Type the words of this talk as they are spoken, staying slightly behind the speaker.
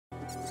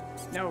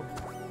No.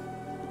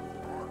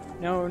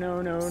 No,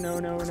 no, no, no,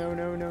 no, no,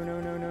 no, no, no,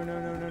 no, no, no,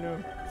 no, no, no.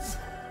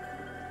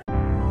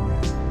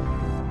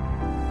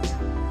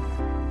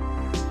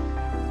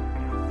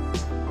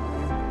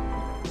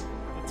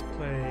 Let's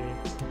play.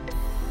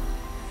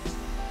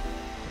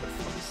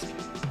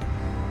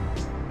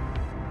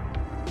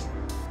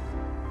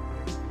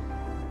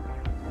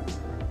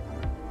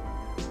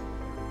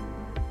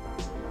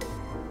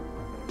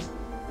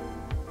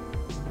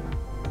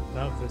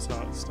 Love this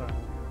art style.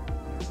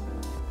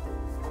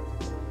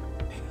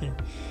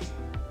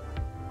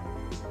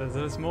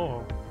 There's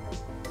more.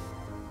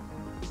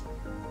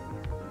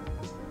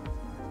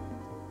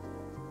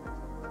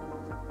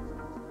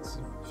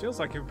 Feels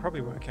like it would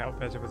probably work out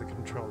better with a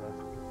controller,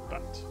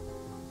 but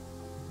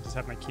I just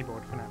have my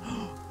keyboard for now.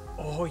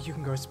 Oh, you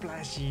can go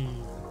splashy.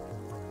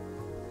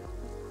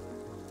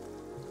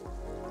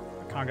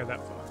 I can't go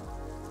that far.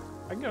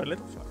 I can go a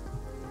little far.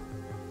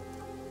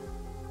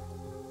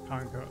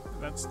 Can't go.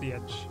 That's the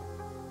edge.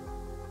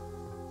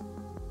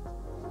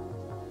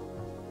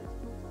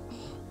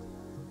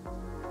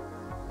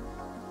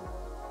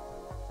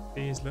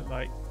 These look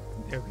like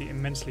they would be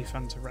immensely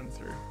fun to run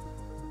through.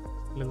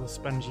 Little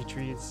spongy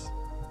trees.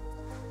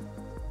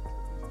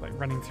 Like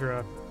running through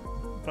a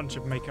bunch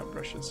of makeup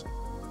brushes.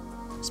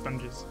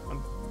 Sponges.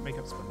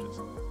 Makeup sponges.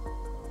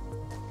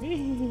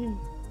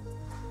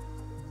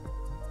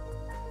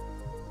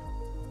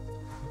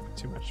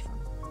 Too much fun.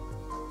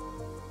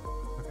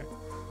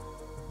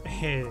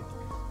 Okay.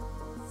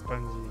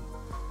 Spongy.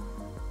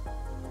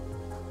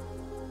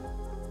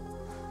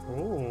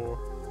 Oh.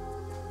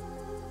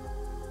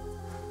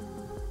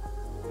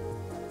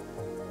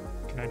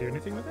 Can I do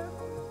anything with that?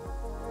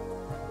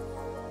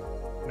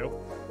 Nope.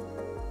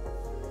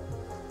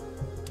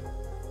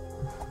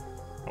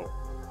 Oh.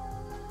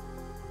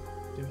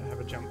 Didn't have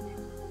a jump.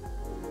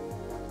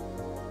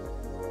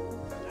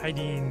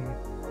 Hiding.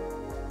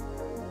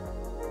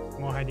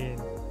 More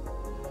hiding.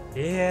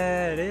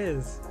 Yeah, it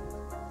is.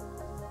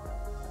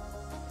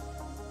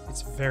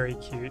 It's very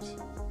cute.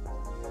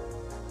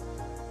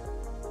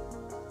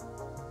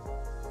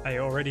 I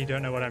already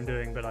don't know what I'm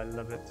doing, but I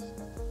love it.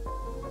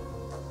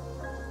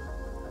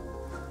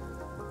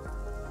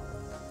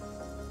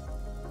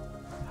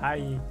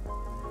 Hi.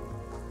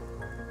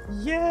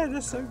 Yeah,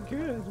 that's so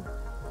good.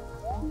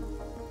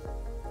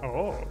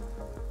 Oh.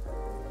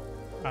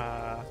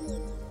 I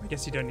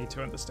guess you don't need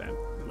to understand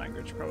the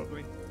language,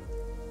 probably.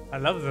 I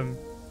love them.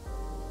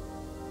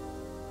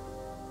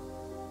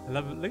 I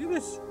love it. Look at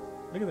this.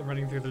 Look at them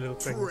running through the little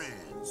things.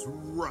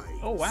 Right.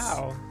 Oh,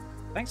 wow.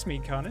 Thanks,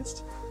 Meat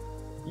Carnist.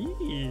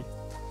 Yee.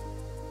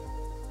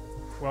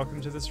 Welcome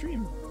to the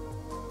stream.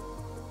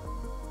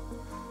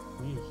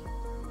 Yee.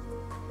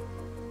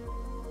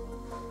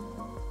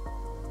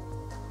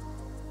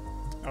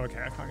 Oh,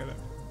 okay, I can't get there.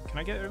 Can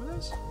I get over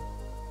this?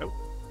 Nope.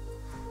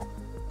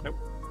 Nope.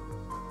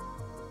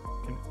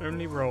 Can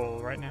only roll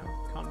right now.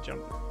 Can't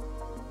jump.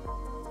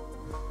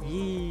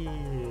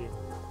 Yee.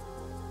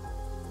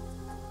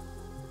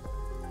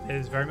 It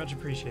is very much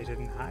appreciated,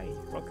 and hi,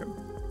 welcome.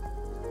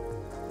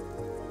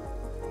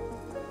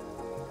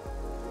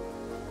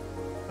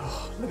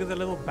 Oh, look at the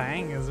little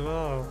bang as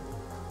well.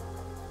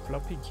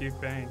 Floppy cute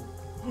bang.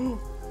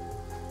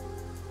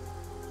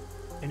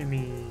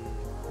 Enemy.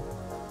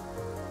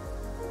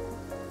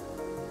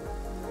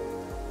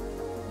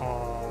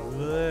 Oh,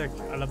 look.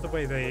 I love the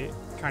way they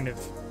kind of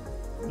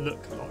look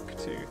lock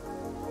too.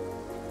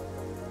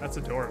 That's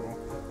adorable.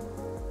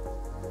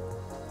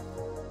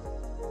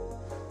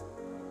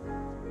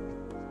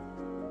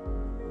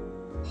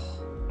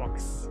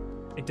 Box.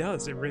 It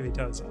does. It really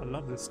does. I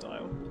love this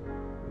style.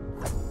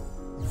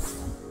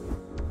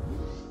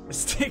 A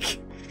stick.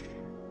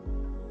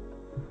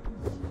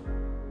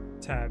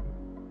 Tab.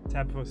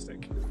 Tab for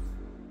stick.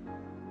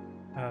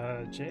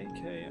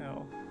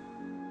 JKL.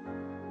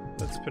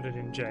 Let's put it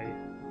in J.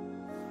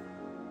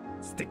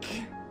 Stick.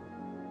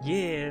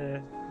 Yeah!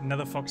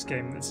 Another Fox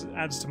game. This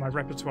adds to my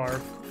repertoire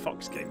of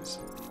Fox games.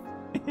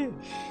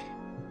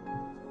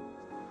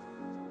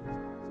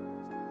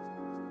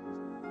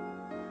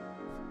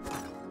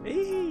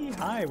 Hey!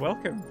 Hi,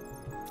 welcome!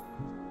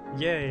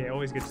 Yay,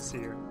 always good to see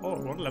you. Oh,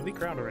 what a lovely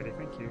crowd already,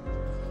 thank you.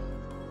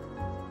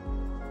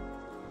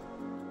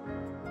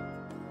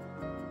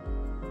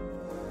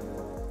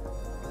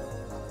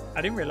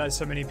 I didn't realize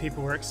so many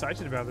people were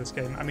excited about this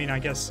game. I mean, I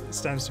guess it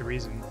stands to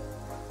reason.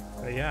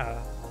 But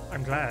yeah,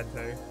 I'm glad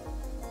though.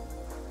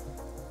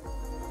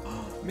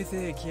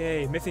 Mythic,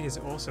 yay! Mythic is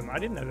awesome. I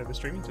didn't know they were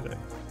streaming today.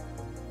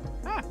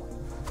 Ah!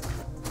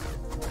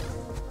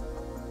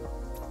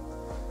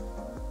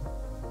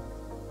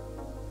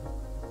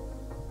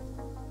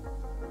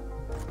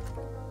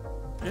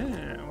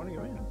 Yeah, I want to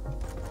go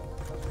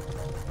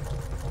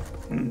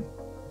in.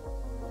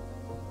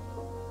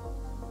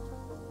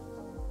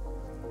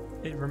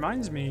 It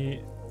reminds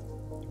me,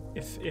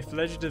 if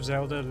Legend of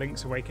Zelda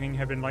Link's Awakening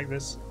had been like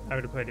this, I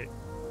would have played it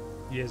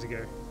years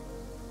ago.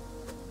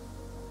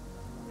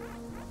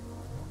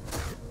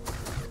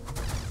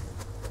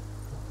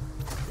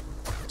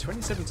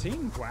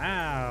 '17?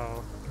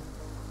 Wow.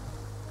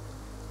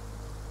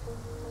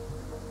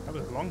 That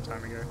was a long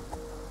time ago.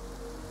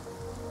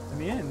 In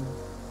the end,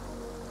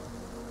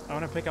 I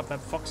want to pick up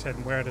that fox head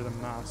and wear it as a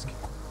mask.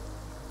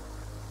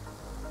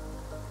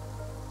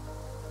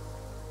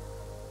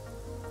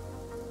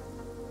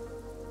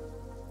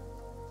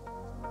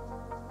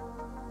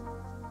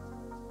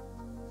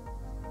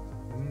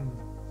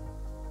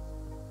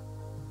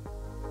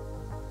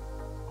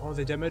 Oh,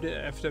 they demoed it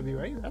at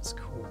FWA? That's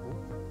cool.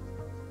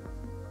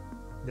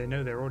 They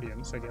know their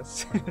audience, I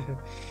guess.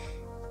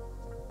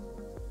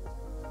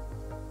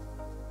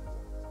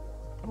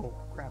 Oh,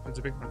 crap, it's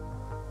a big one.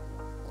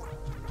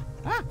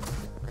 Ah!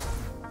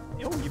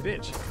 Oh, you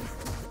bitch.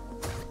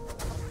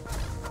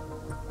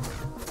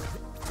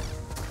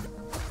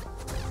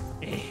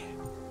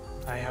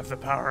 I have the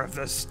power of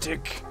the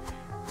stick.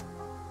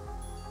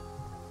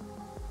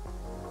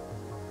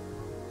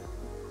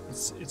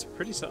 It's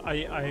pretty...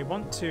 I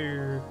want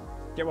to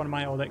get one of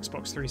my old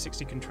Xbox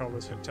 360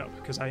 controllers hooked up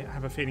because I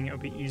have a feeling it'll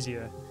be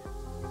easier.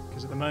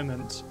 Because at the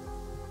moment,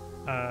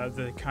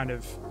 the kind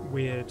of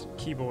weird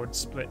keyboard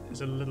split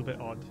is a little bit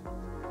odd.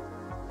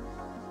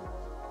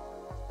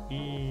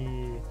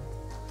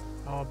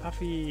 Oh,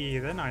 Puffy,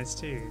 they're nice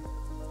too.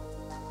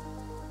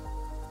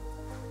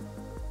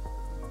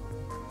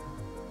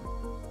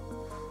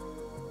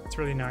 It's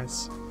really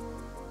nice.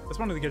 That's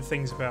one of the good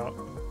things about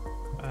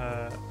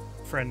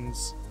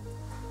friends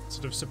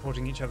sort of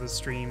supporting each other's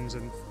streams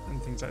and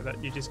things like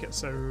that. You just get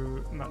so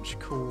much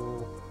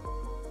cool...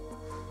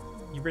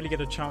 You really get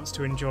a chance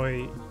to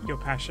enjoy your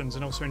passions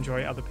and also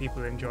enjoy other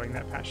people enjoying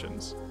their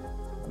passions.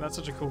 And that's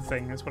such a cool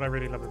thing. That's what I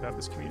really love about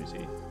this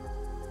community.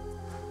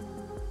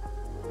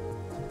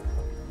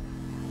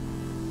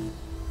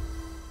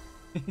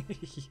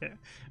 Yeah,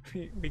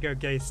 we go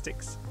gay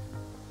sticks.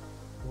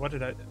 What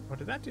did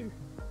that do?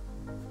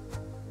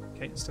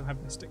 Okay, still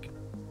have my stick.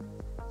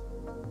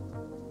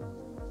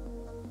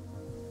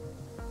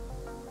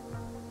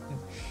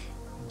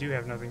 I do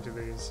have nothing to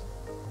lose,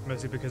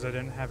 mostly because I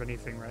don't have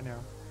anything right now.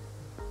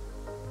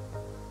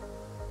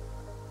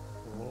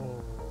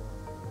 Whoa.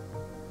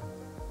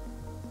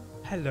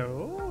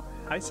 Hello?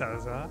 Hi,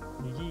 Salazar.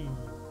 Yee.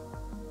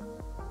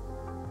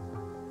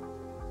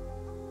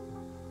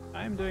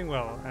 I'm doing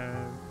well.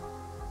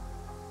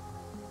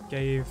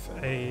 Gave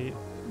a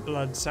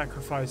blood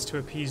sacrifice to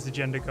appease the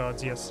gender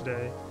gods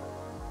yesterday.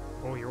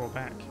 Oh, you're all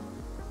back.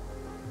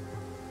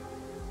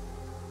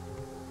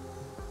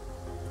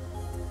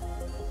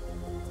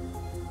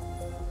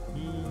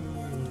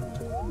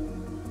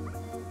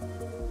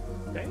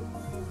 Okay.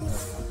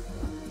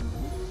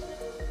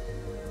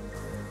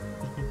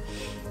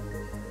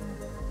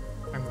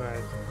 I'm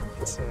glad.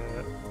 It's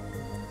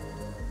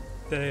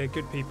they're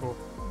good people.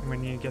 And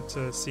when you get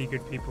to see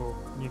good people,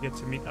 you get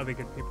to meet other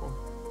good people.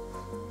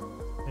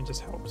 It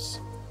just helps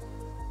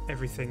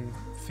everything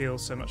feel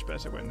so much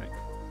better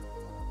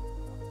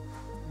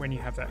when you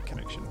have that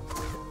connection.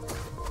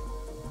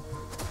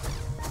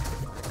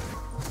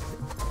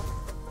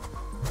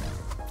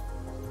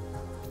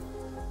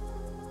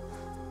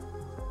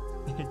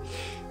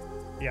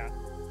 Yeah,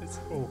 it's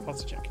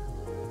pulse check.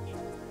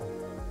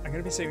 I'm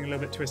gonna be sitting a little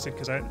bit twisted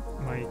because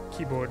my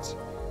keyboard.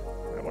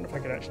 I wonder if I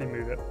could actually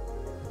move it.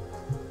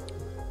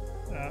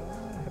 I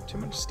have too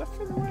much stuff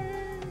in the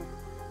way.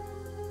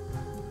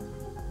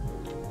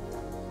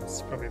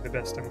 It's probably the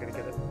best I'm gonna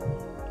get it.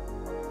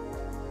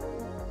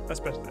 That's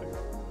better though.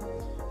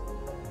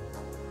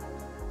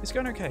 It's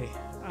going okay.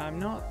 I'm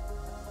not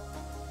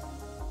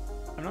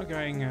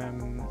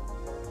going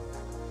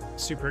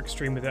super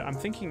extreme with it. I'm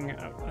thinking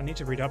I need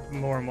to read up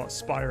more on what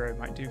Spyro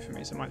might do for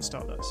me, so I might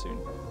start that soon.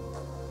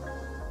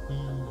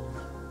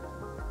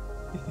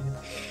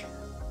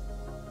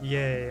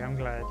 Yay, I'm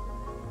glad.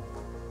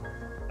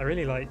 I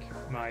really like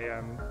my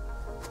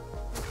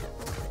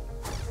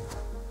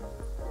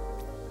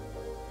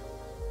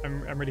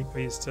I'm really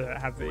pleased to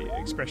have the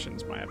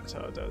expressions my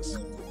avatar does.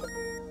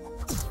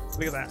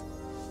 Look at that.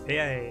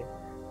 Yay.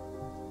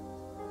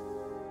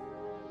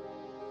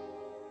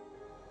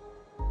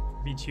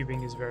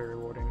 VTubing is very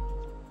rewarding.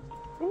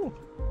 Ooh.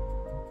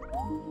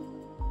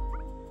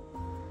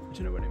 I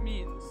don't know what it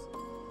means.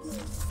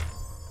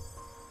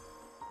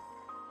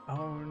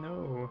 Oh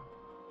no.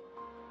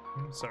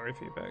 I'm sorry,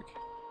 feedback.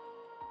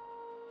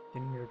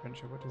 In your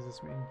adventure, what does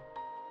this mean?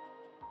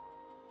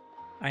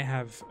 I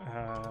have,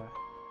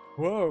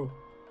 whoa!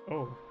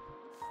 Oh.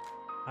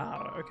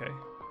 Ah, okay.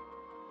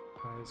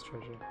 Prize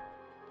treasure.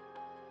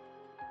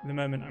 At the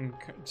moment, I'm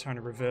trying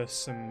to reverse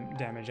some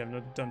damage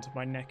I've done to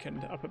my neck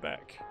and upper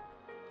back.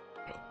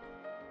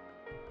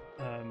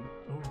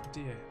 Oh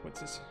dear, what's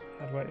this?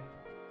 How do I...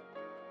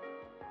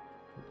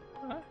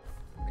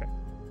 Okay.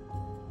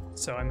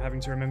 So I'm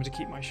having to remember to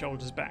keep my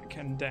shoulders back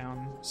and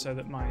down so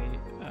that my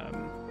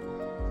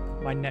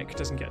my neck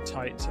doesn't get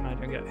tight and I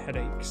don't get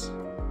headaches.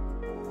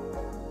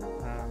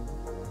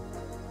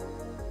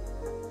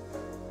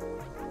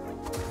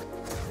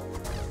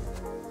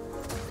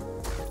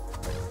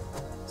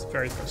 It's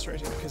very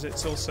frustrating because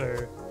it's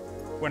also,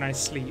 when I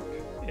sleep,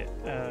 it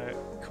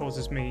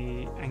causes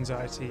me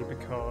anxiety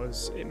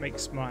because it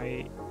makes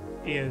my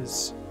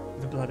ears,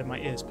 the blood in my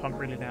ears, pump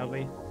really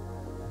loudly.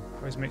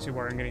 Always makes me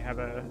worry I'm going to have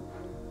a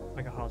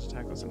heart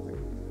attack or something.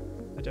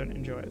 I don't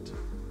enjoy it.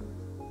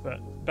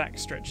 But back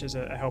stretches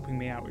are helping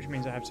me out, which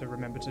means I have to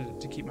remember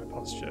to keep my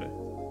posture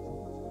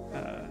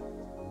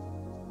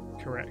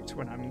correct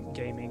when I'm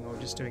gaming or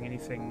just doing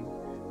anything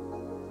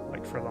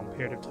like for a long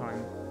period of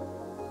time.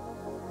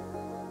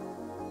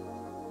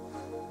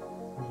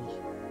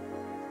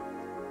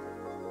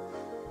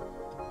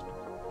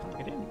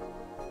 Get in.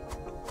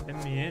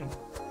 Let me in.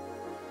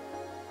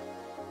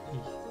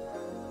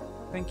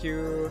 Thank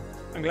you.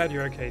 I'm glad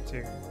you're okay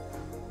too.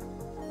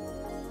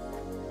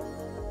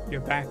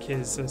 Your back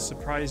is a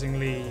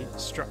surprisingly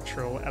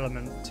structural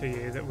element to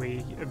you that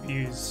we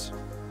abuse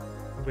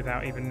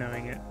without even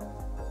knowing it.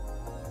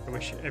 I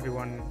wish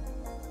everyone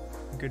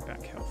good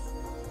back health.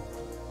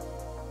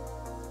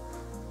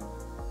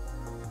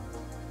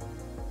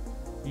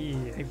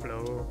 Yeah, hey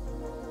Flo.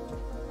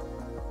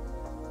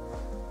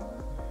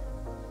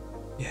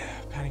 Yeah,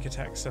 panic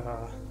attacks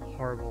are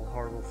horrible,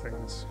 horrible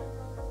things.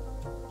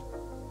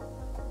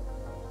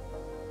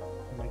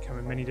 And they come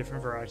in many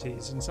different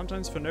varieties, and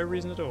sometimes for no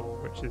reason at all,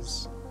 which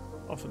is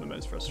often the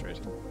most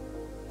frustrating.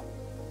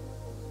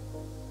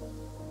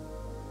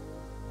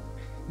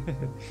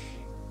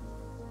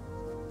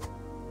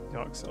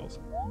 Dark Souls.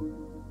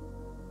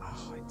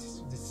 Oh,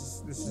 it's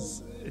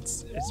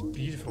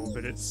beautiful,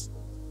 but it's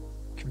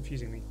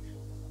confusing me.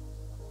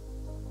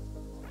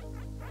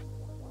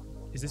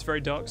 Is this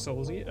very Dark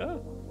Soulsy?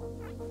 Oh.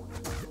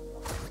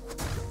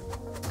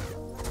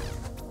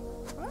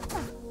 Ah.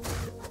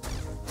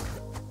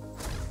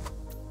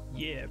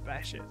 Yeah,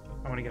 bash it.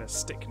 I want to get a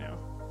stick now.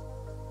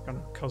 I'm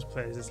gonna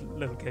cosplay as this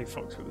little gay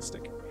fox with a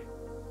stick.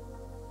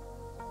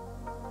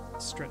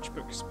 Stretch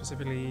book,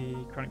 specifically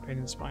chronic pain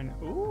in the spine.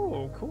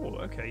 Ooh, cool.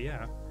 Okay,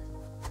 yeah.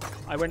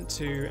 I was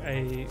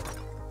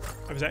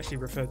actually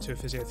referred to a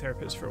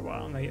physiotherapist for a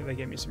while, and they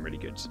gave me some really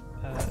good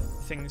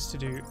things to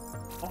do.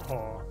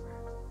 Oh.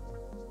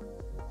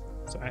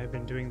 So I have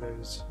been doing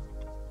those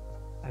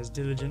as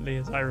diligently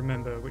as I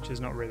remember, which is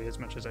not really as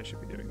much as I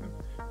should be doing them.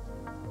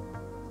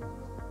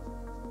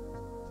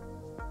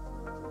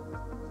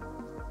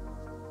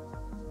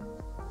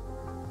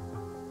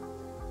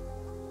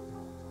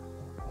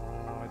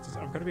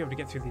 I've got to be able to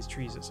get through these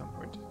trees at some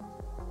point.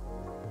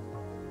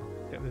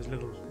 Get those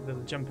little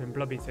jumping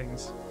blubby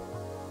things.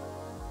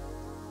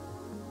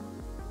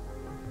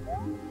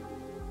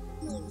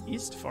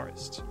 East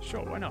Forest.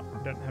 Sure, why not?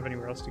 I don't have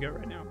anywhere else to go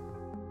right now.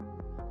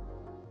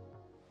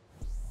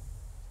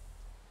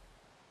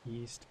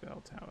 East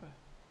Bell Tower.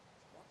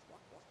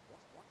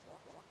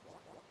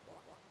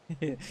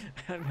 I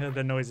hadn't heard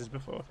the noises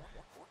before.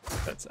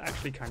 That's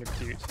actually kind of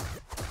cute.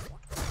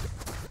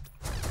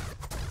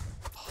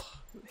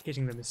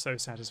 Hitting them is so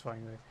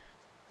satisfying though.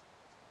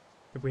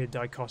 The weird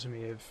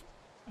dichotomy of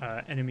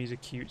enemies are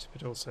cute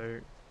but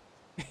also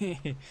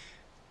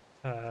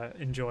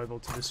enjoyable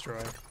to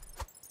destroy.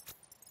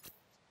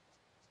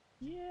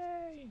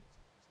 Yay!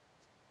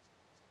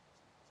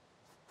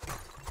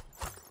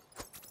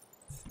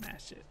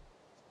 Smash it.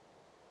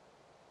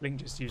 Link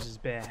just uses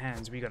bare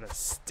hands, we got a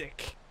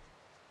stick.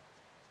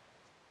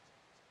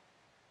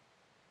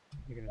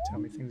 You're gonna tell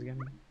me things again?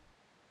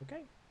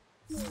 Okay.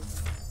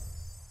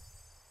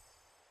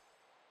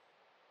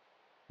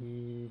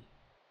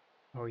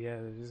 Oh yeah,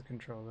 there is a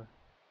controller.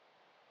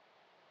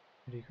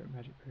 Secret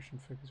magic potion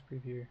focus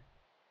preview.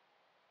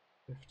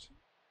 Lift.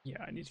 Yeah,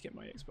 I need to get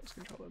my Xbox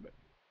controller a bit.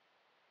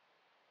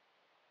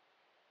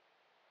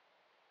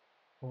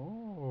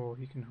 Oh,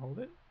 you can hold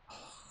it?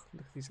 Oh,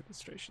 look, these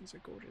illustrations are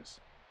gorgeous.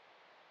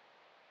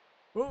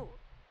 Oh!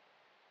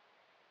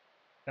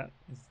 That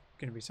is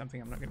going to be something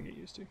I'm not going to get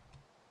used to.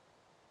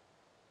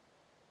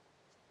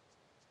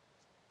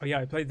 Oh yeah,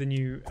 I played the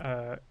new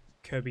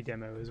Kirby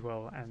demo as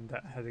well, and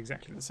that has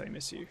exactly the same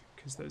issue,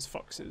 because those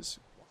foxes,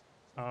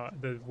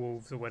 the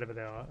wolves or whatever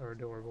they are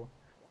adorable.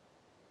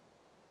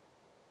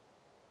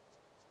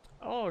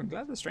 Oh, I'm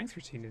glad the strength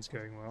routine is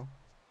going well.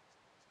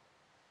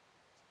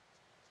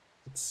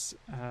 It's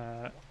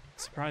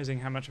surprising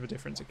how much of a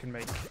difference it can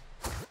make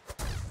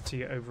to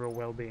your overall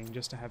well-being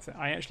just to have that.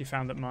 I actually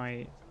found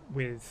that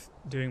with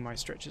doing my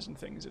stretches and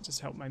things, it just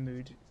helped my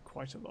mood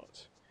quite a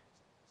lot.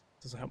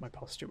 It's also helped my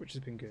posture, which has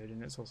been good,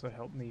 and it's also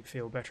helped me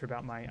feel better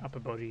about my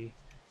upper body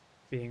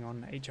being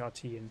on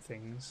HRT and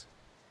things.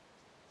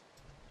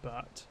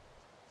 But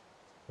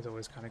there's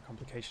always kind of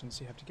complications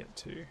you have to get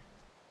to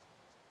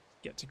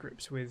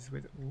grips with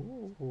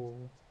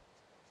ooh,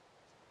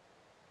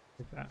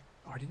 with that.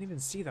 Oh, I didn't even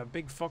see that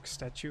big fox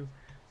statue.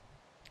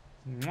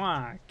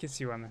 Mwah! Kiss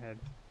you on the head.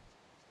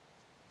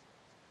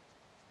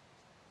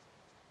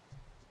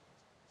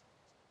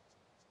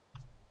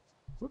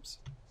 Whoops.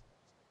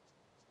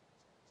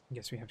 I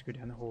guess we have to go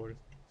down the hall.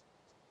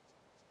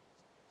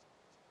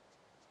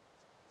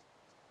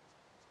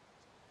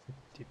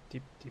 Dip,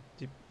 dip, dip,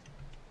 dip.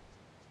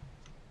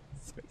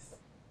 Space.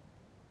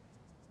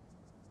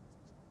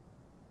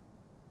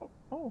 Oh,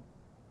 oh.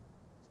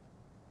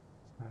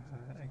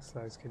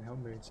 Exercise can help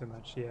mood so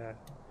much, yeah.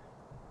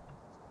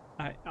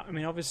 I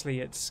mean, obviously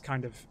it's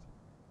kind of...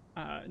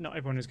 not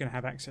everyone is going to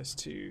have access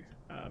to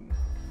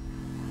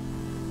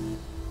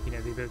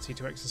the ability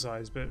to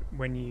exercise, but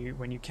when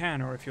you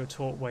can, or if you're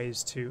taught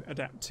ways to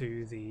adapt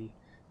to the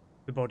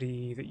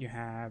body that you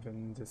have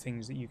and the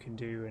things that you can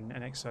do and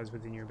exercise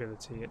within your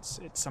ability, it's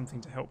something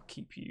to help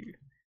keep you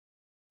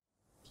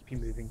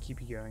moving, keep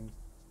you going.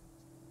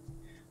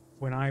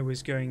 When I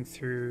was going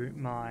through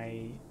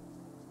my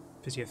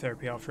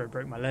physiotherapy after I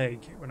broke my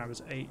leg when I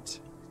was 8,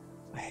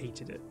 I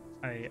hated it.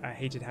 I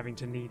hated having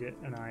to need it,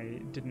 and I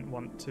didn't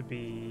want to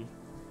be...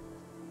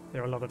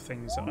 There are a lot of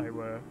things that I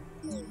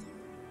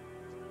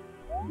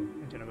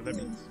don't know what that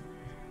means.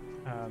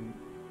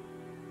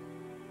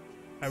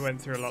 I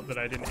went through a lot that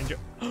I didn't enjoy.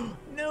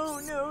 No!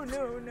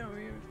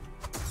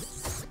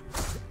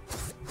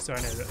 So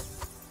I know that.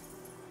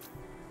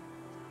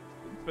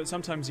 But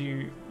sometimes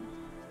you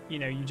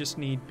just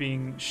need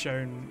being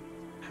shown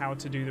how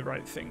to do the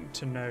right thing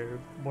to know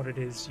what it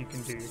is you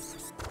can do.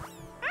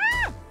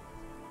 Ah!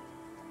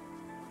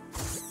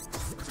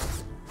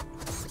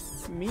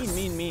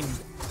 Mean.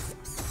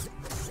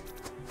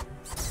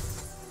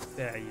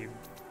 There, you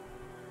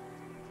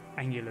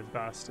angular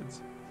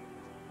bastards.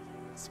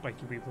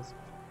 Spiky weevils.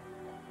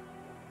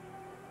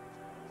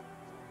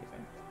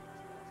 Okay.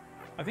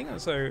 I think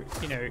also,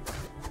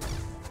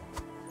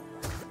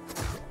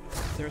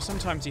 there are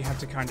sometimes you have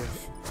to kind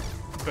of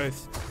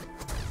both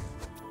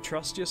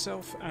trust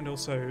yourself and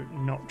also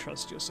not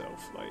trust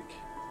yourself. Like,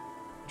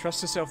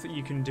 trust yourself that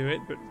you can do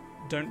it, but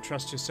don't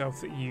trust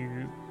yourself that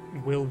you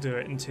will do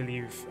it until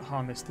you've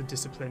harnessed the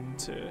discipline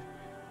to,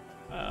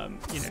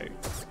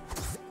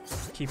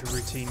 keep a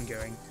routine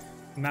going.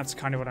 And that's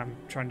kind of what I'm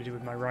trying to do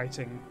with my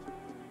writing,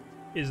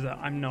 is that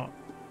I'm not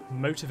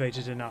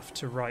motivated enough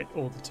to write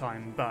all the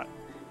time, but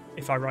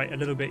if I write a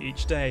little bit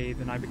each day,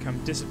 then I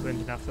become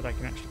disciplined enough that I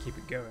can actually keep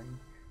it going.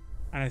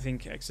 And I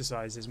think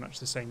exercise is much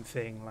the same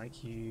thing.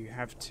 Like, you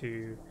have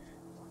to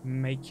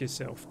make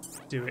yourself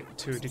do it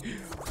to a degree.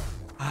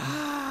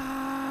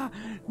 Ah!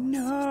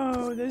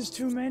 No! There's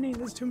too many!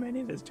 Please!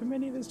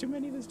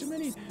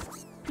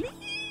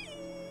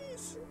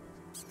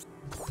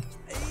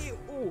 Hey,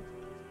 oh!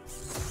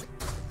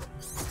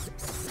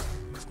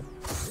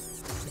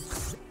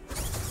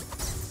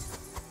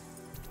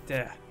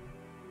 There.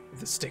 With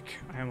the stick,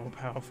 I am all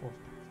powerful.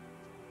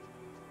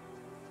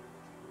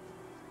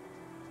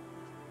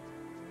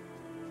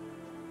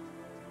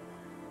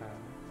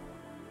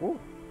 Ooh.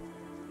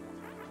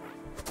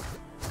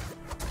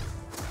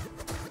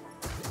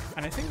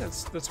 And I think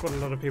that's what a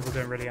lot of people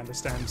don't really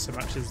understand so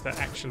much, is that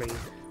actually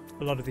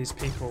a lot of these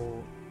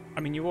people,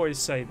 I mean, you always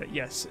say that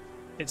yes,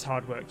 it's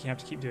hard work, you have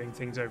to keep doing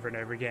things over and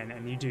over again,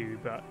 and you do,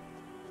 but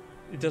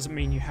it doesn't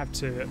mean you have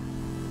to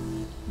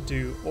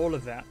do all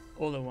of that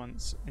all at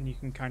once, and you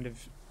can kind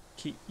of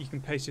you can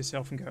pace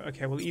yourself and go,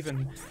 okay, well,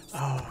 even,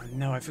 oh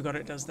no, I forgot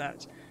it does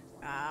that.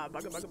 Ah,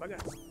 bugger.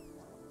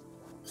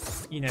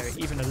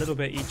 Even a little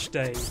bit each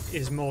day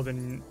is more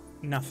than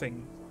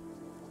nothing.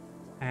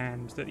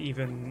 And that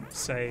even,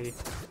 say,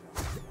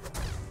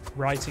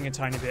 writing a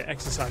tiny bit,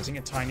 exercising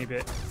a tiny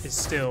bit, is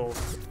still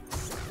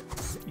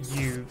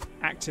you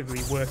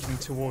actively working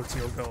towards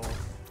your goal.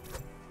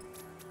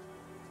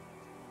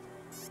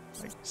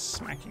 Like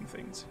smacking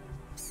things.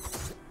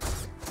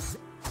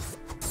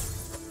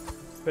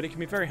 But it can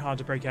be very hard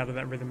to break out of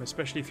that rhythm,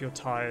 especially if you're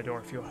tired or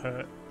if you're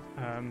hurt.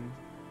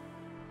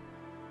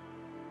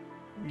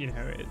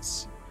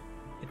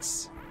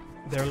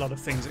 There are a lot of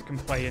things that can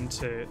play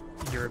into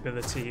your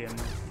ability, and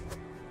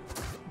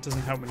it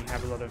doesn't help when you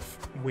have a lot of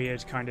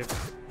weird kind of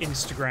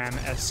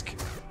Instagram-esque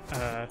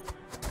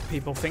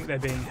people think they're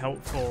being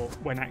helpful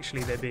when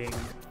actually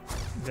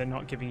they're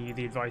not giving you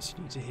the advice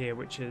you need to hear,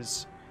 which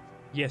is,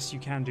 yes, you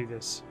can do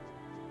this,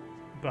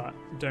 but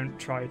don't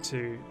try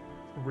to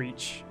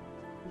reach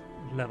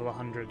level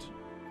 100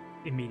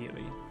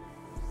 immediately.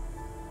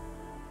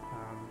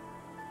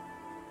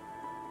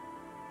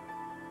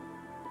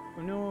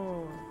 Oh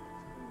no.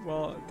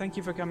 Well, thank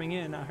you for coming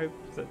in. I hope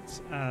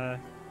that I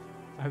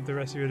hope the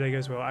rest of your day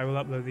goes well. I will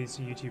upload these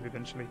to YouTube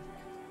eventually,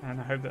 and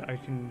I hope that you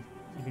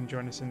can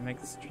join us in the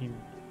next stream.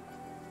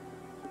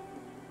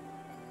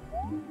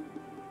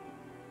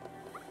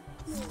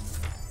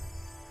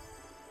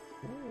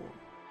 Ooh.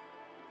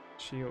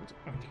 Shield.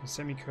 Oh, you can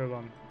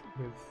semicolon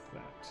with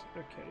that.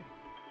 Okay.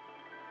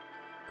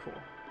 Cool.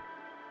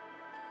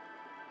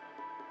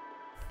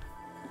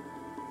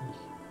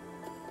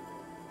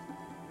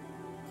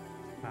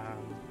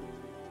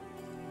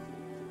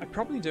 I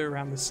probably do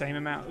around the same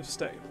amount of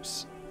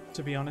steps,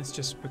 to be honest,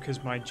 just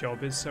because my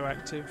job is so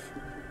active.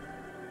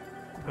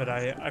 But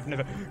I've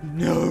never...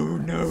 No!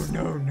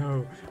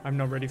 I'm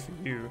not ready for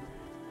you.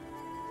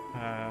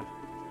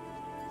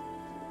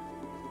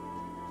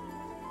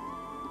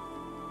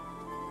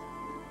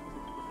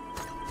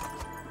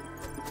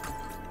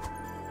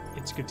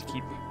 It's good to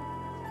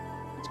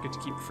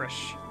keep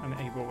fresh and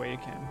able where you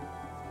can.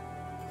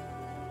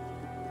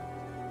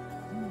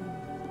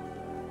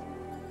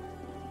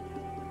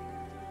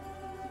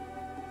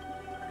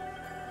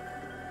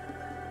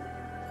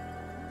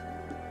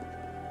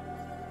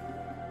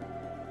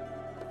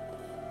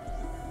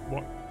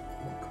 What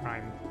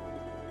crime?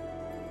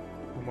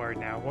 I'm worried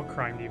now. What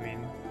crime do you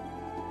mean?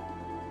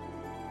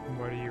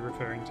 What are you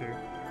referring to?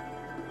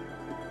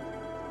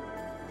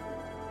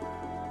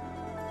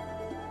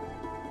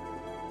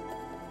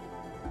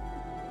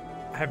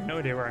 I have no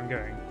idea where I'm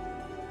going.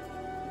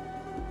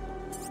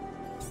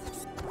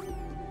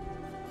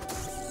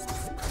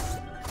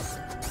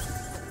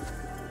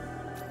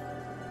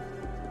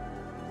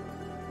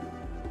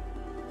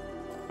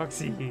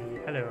 Foxy,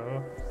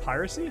 hello.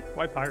 Piracy?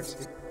 Why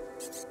piracy?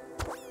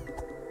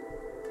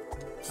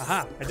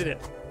 Aha, I did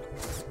it.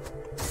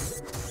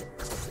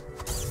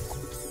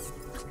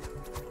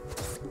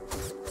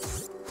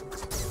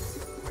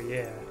 Oh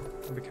yeah,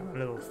 I've become a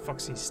little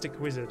foxy stick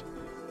wizard.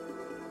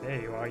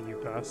 There you are, you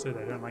bastard.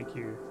 I don't like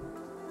you.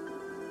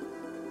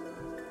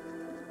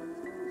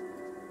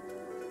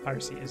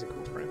 Piracy is a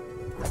cool friend.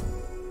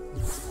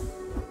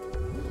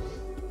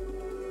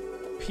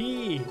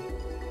 P.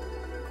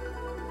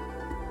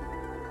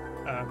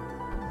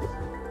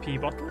 Pee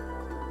bottle?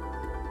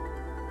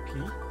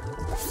 Pee?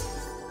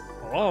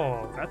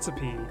 Oh, that's a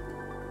pee.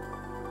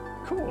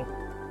 Cool.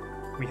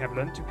 We have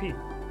learned to pee.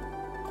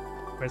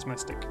 Where's my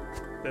stick?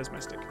 There's my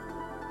stick.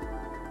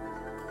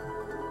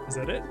 Is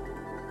that it?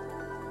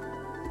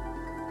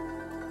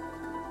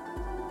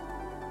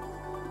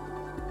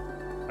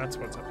 That's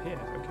what's up here,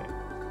 okay.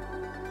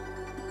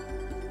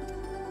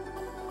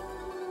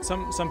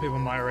 Some people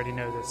might already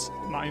know this.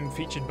 I'm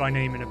featured by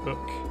name in a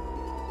book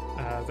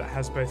that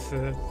has both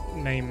the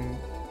name,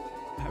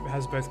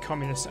 has both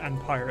communists and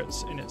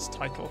pirates in its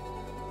title.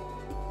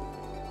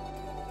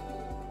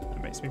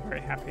 That makes me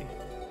very happy.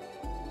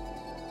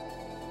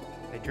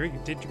 I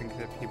did drink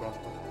the pee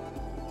bottle.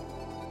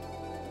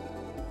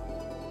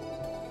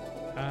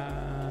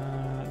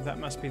 That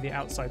must be the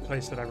outside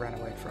place that I ran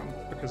away from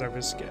because I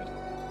was scared.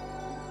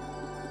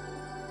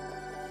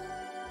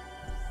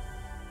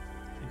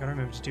 I gotta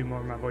remember to do more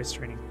of my voice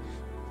training.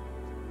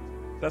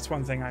 That's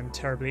one thing I'm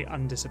terribly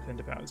undisciplined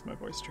about, is my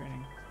voice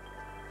training.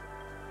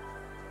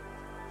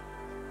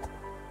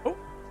 Oh!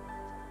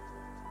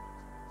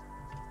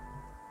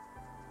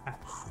 Ah.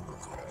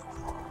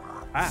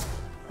 Ah!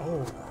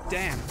 Oh,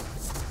 damn!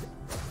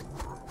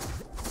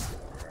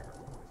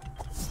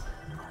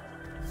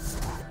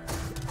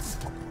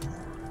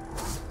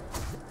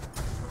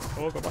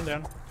 Oh, got one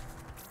down.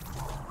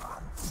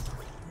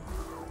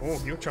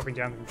 Oh, you're chopping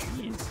down some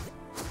trees.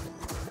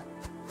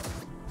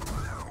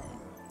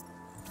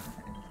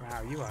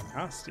 Wow, you are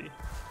nasty.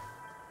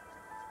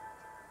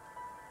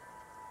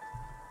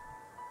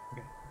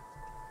 Okay.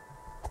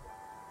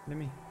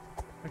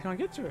 I can't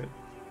get to it.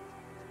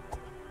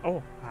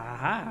 Oh,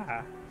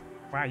 aha!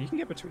 Wow, you can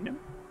get between them.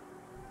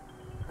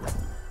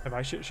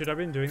 Should I have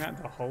been doing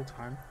that the whole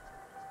time?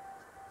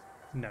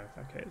 No,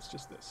 okay, it's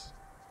just this.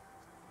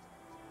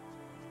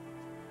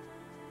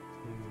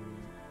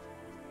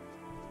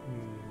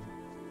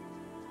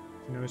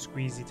 No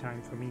squeezy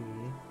time for me.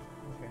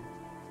 Okay.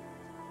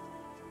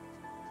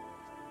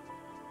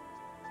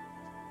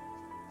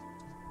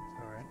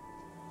 Alright.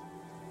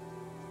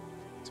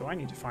 So I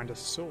need to find a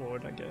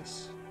sword, I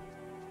guess.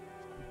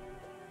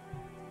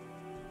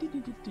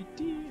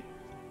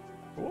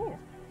 Oh!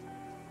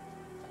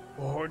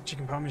 Oh,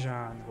 chicken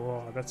parmesan!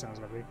 Oh, that sounds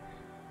lovely.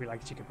 We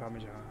like chicken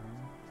parmesan.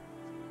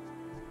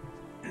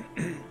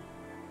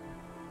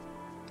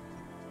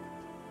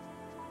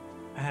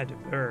 I had a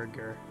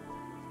burger.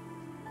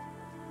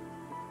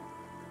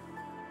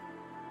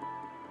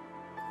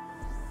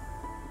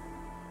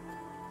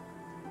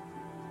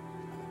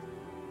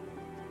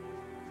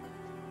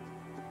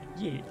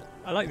 Yeah,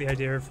 I like the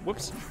idea of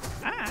whoops.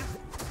 Ah.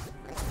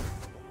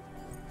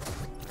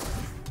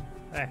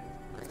 There.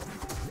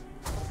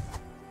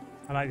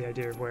 I like the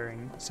idea of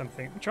wearing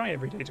something. I try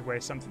every day to wear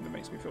something that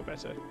makes me feel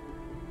better.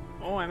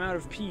 Oh, I'm out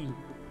of pee.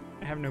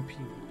 I have no pee.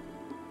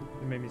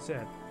 It made me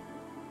sad.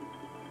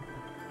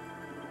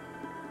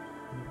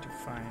 I need to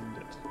find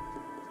it.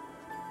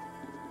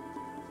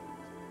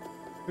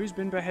 Who's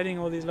been beheading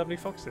all these lovely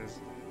foxes?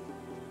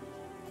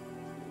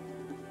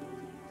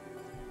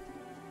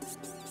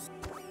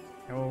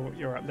 Oh,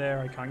 you're up there.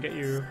 I can't get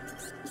you.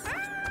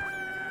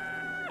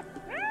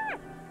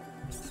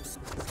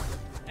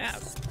 Ah,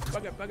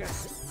 bugger, bugger.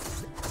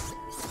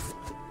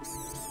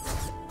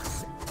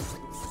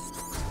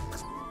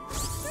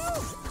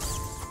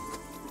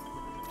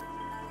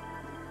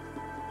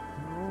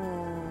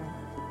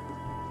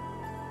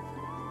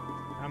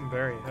 I'm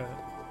very hurt.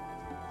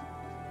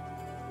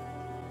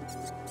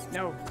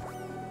 No.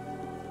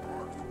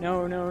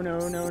 No, no,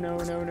 no, no, no, no,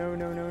 no, no,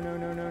 no, no, no,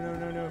 no, no,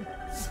 no, no.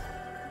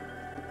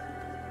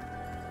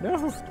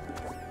 No!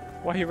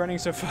 Why are you running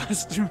so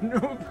fast?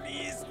 No,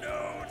 please,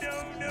 no,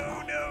 no,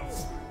 no, no!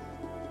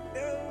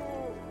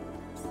 No!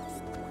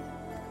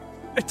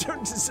 I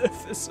don't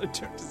deserve this, I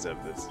don't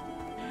deserve this.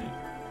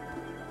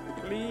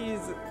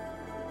 Please!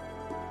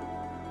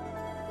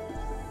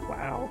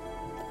 Wow.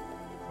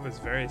 That was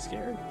very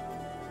scary.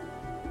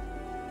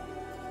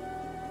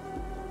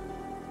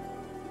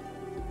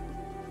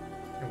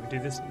 And we do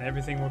this and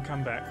everything will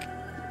come back.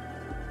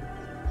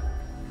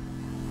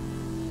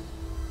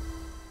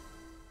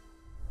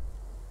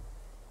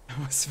 I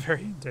was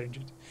very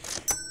endangered.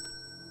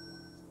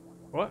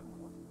 What?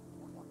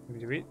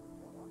 Something to eat?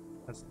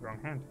 That's the wrong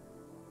hand.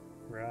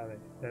 Where are they?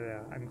 There they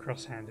are. I'm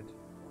cross-handed.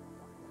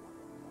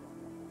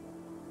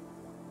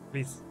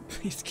 Please,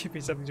 please give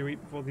me something to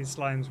eat before these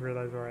slimes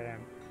realize where I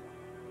am.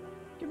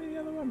 Give me the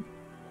other one.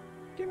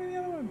 Give me the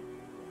other one.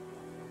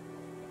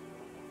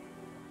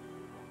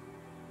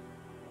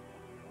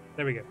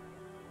 There we go.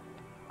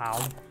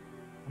 Ow.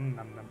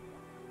 Nom nom.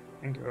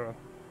 Thank you.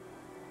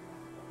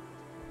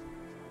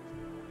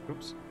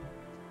 Oops.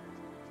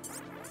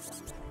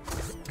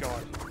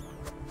 God.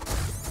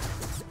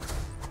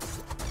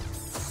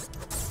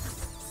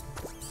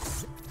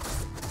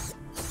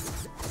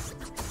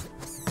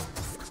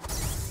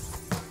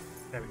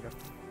 There we go.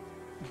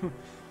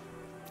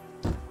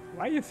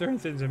 Why are you throwing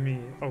things at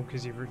me? Oh,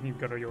 because you've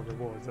got all your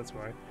rewards, that's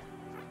why.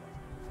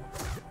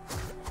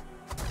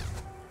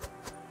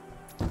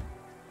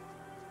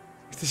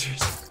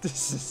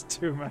 This is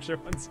too much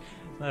at once.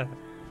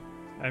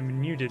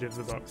 I'm nuded of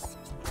the box.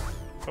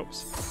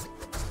 Oops.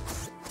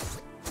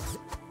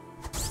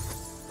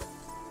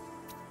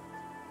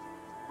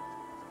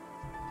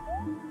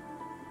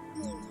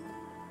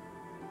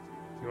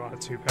 You are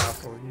too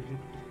powerful.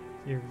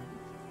 You've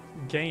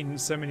gained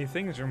so many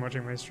things from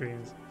watching my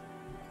streams.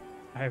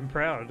 I am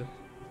proud.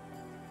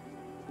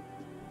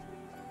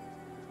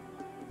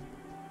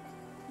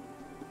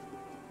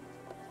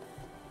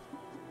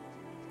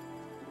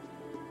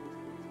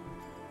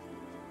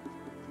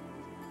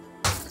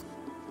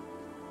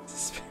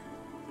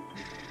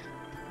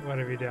 What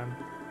have you done?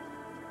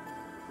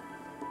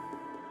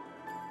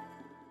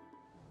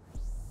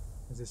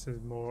 This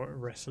is more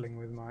wrestling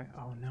with my...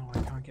 Oh no, I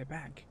can't get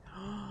back.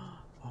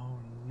 Oh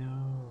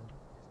no.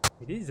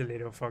 It is a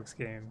little fox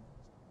game.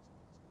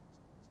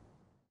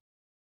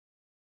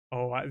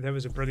 Oh, there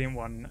was a brilliant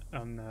one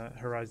on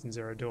Horizon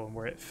Zero Dawn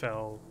where it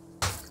fell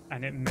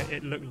and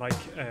it looked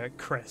like a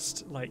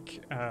crest,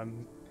 like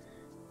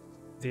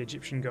the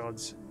Egyptian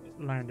gods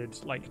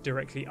landed like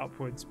directly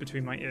upwards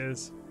between my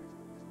ears.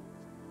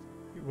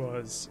 It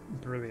was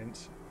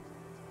brilliant.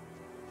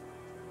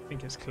 I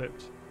think it's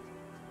clipped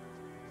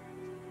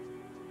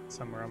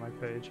somewhere on my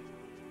page.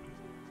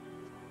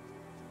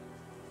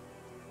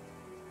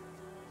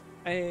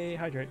 Hey,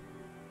 hydrate.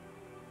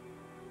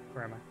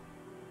 Where am I?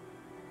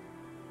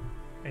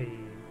 Hey.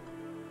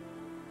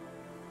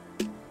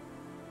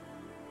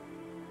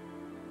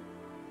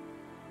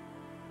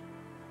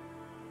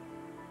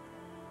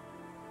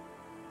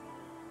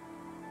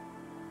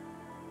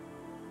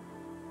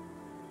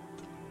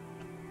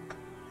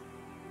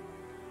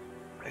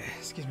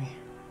 Excuse me.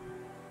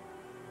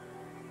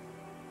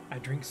 I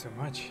drink so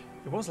much.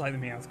 It was like the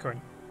Meowth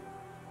coin.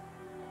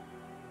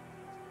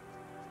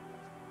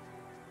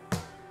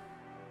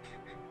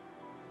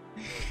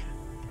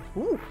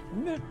 Ooh,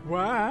 no.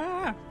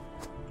 Wah!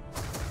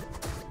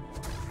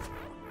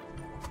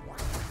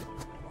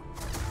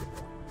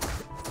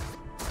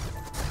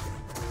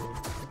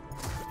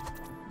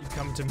 You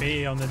come to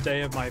me on the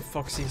day of my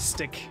foxy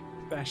stick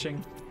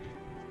bashing.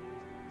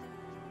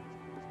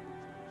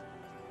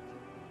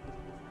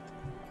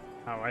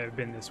 Oh, I have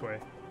been this way.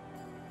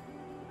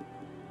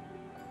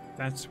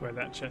 That's where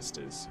that chest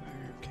is.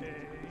 Okay.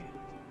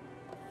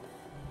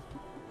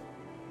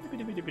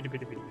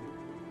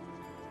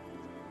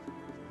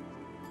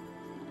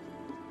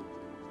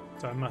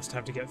 So I must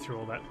have to get through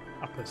all that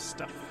upper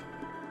stuff.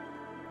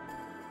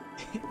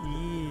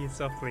 Eee,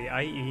 softly.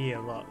 I E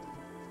a lot.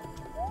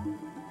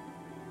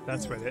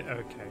 That's where they...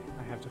 Okay,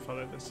 I have to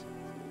follow this.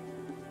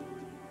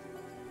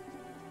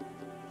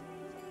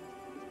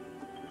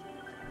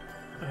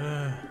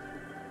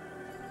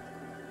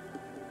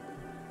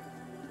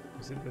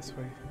 Is it this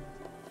way?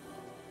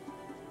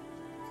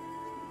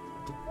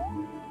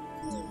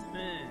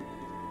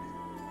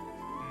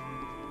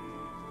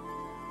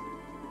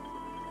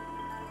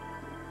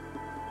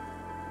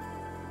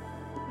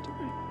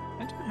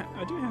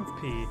 I do have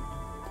P.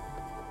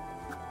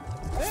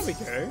 There we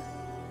go.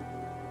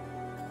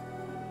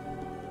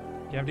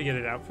 You have to get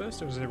it out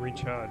first, or does it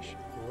recharge?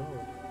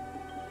 Whoa.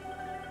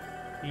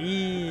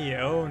 Eee,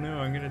 oh no,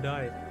 I'm gonna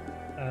die.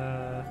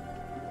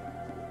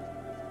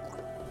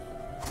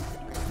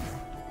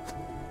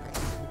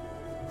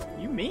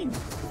 You mean?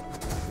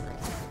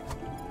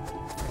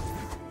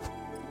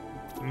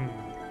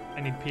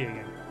 I need P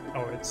again.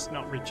 Oh, it's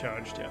not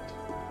recharged yet.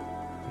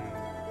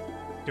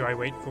 Do I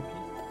wait for P?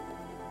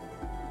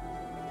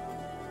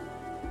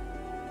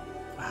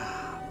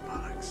 Ah,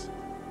 bollocks.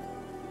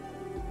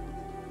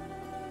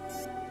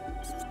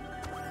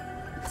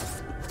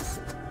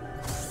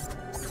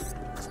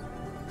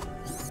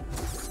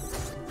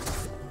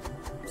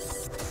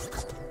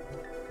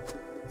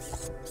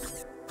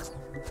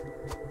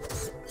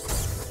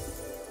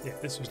 Yeah,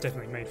 this was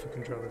definitely made for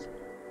controllers.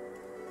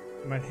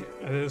 Might hit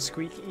a little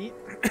squeaky.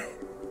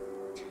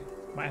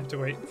 Might have to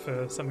wait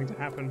for something to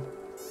happen.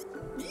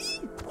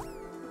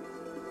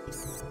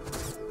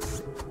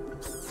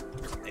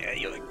 Yeah,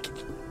 you look.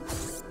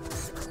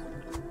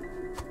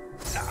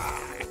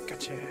 Ah,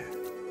 gotcha.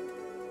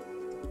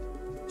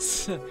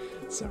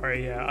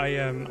 Sorry, yeah,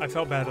 I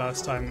felt bad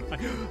last time.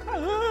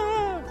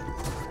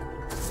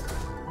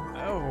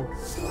 Oh.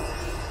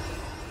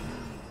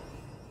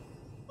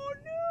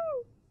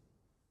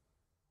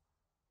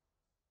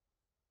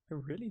 I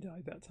really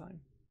died that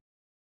time.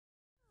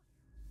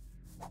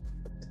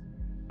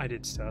 I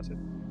did start it.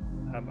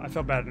 I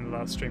felt bad in the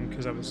last stream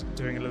because I was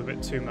doing a little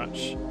bit too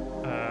much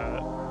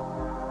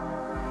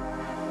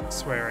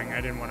swearing. I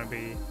don't want to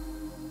be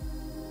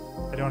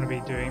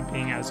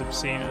being as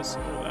obscene as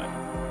all that.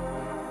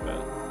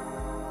 But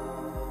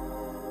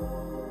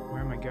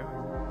where am I going?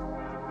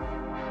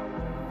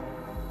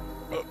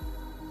 Oh.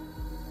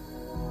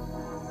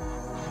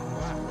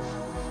 Wow.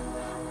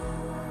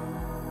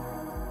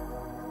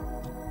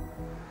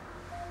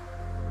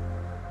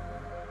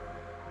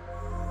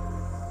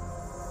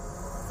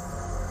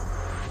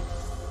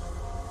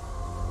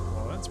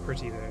 Well, that's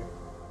pretty though.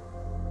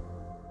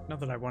 Not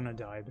that I want to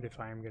die, but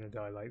if I am going to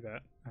die like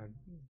that, I'd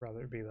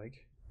rather it be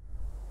like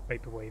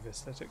vaporwave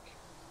aesthetic.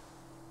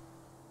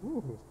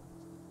 Ooh,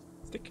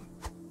 stick.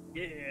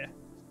 Yeah.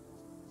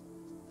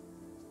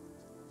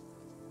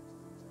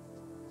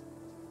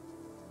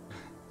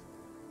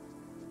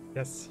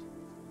 Yes.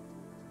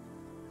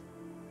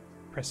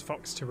 Press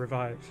Fox to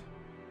revive.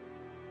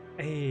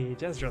 Hey,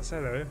 Jazrael,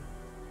 hello.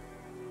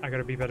 I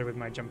gotta be better with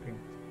my jumping.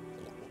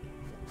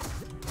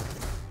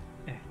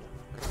 Eh.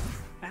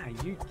 Ah,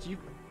 you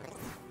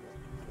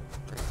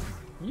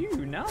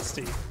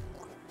nasty.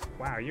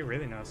 Wow, you're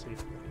really nasty.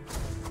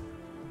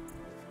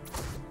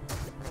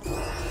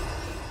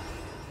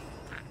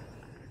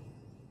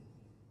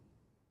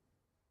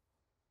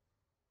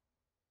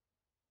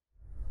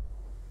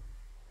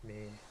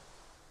 Me.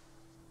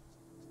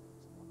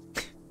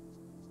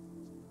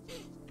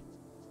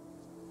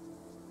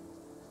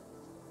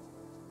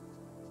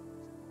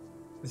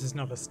 This is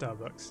not a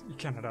Starbucks. You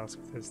cannot ask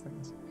for those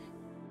things.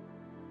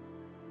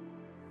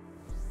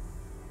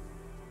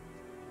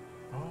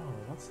 Oh,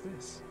 what's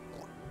this?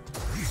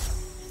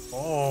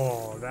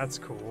 Oh, that's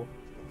cool.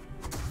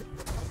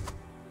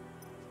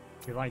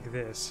 You like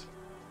this.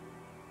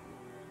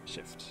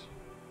 Shift.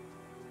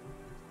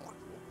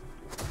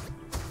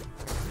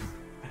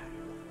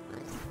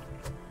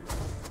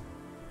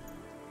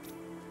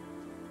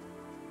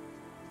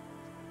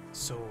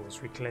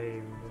 Souls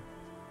reclaimed.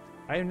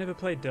 I have never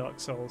played Dark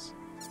Souls.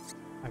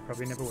 I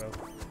probably never will.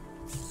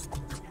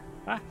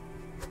 Ah!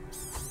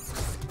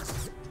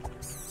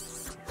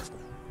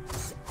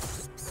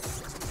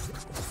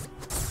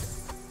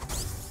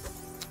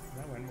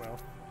 That went well.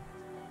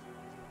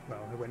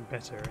 Well, it went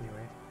better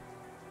anyway.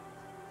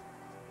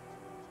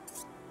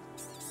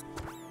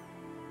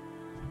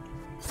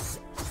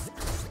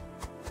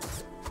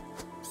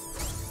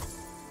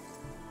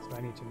 So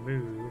I need to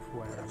move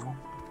when...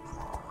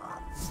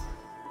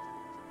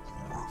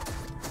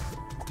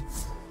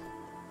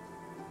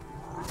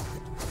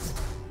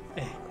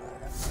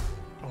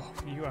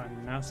 You are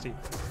nasty.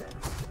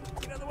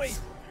 Get out of the way!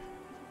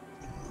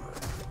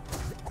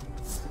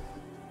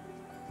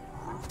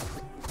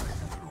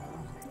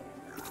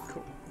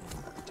 Cool.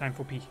 Time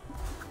for pee.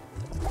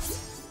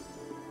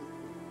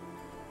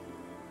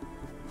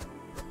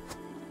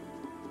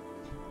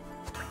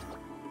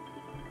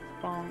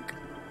 Bonk.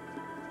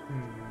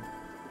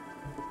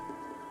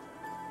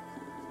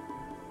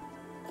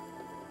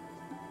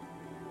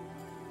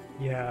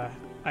 Yeah,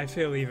 I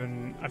feel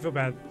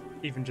bad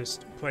even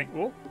just playing.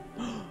 Oh!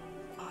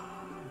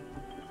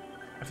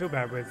 I feel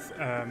bad with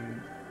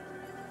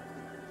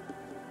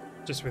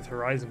just with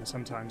Horizon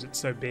sometimes. It's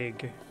so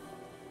big.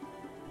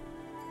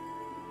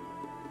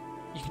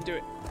 You can do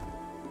it.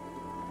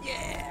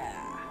 Yeah.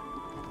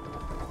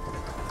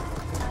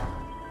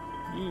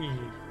 Yee.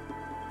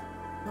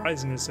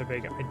 Horizon is so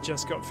big. I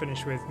just got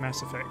finished with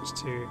Mass Effect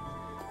 2,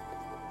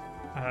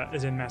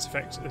 as in Mass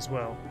Effect as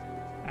well,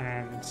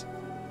 and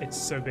it's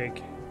so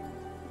big.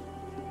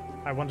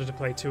 I wanted to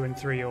play 2 and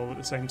 3 all at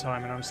the same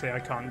time, and honestly I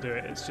can't do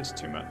it. It's just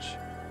too much.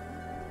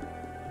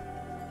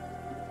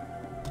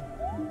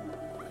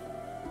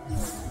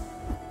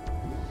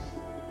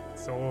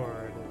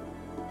 Sword.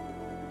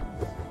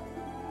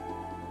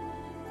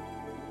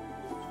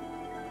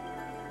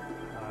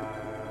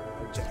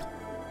 Jet.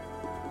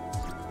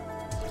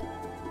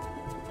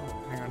 Oh,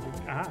 hang on.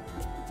 Ah.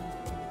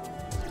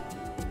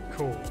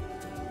 Cool.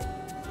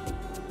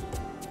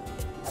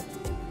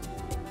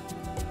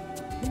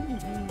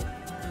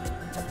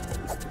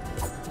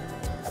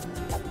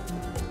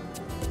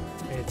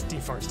 It's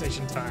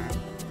deforestation time.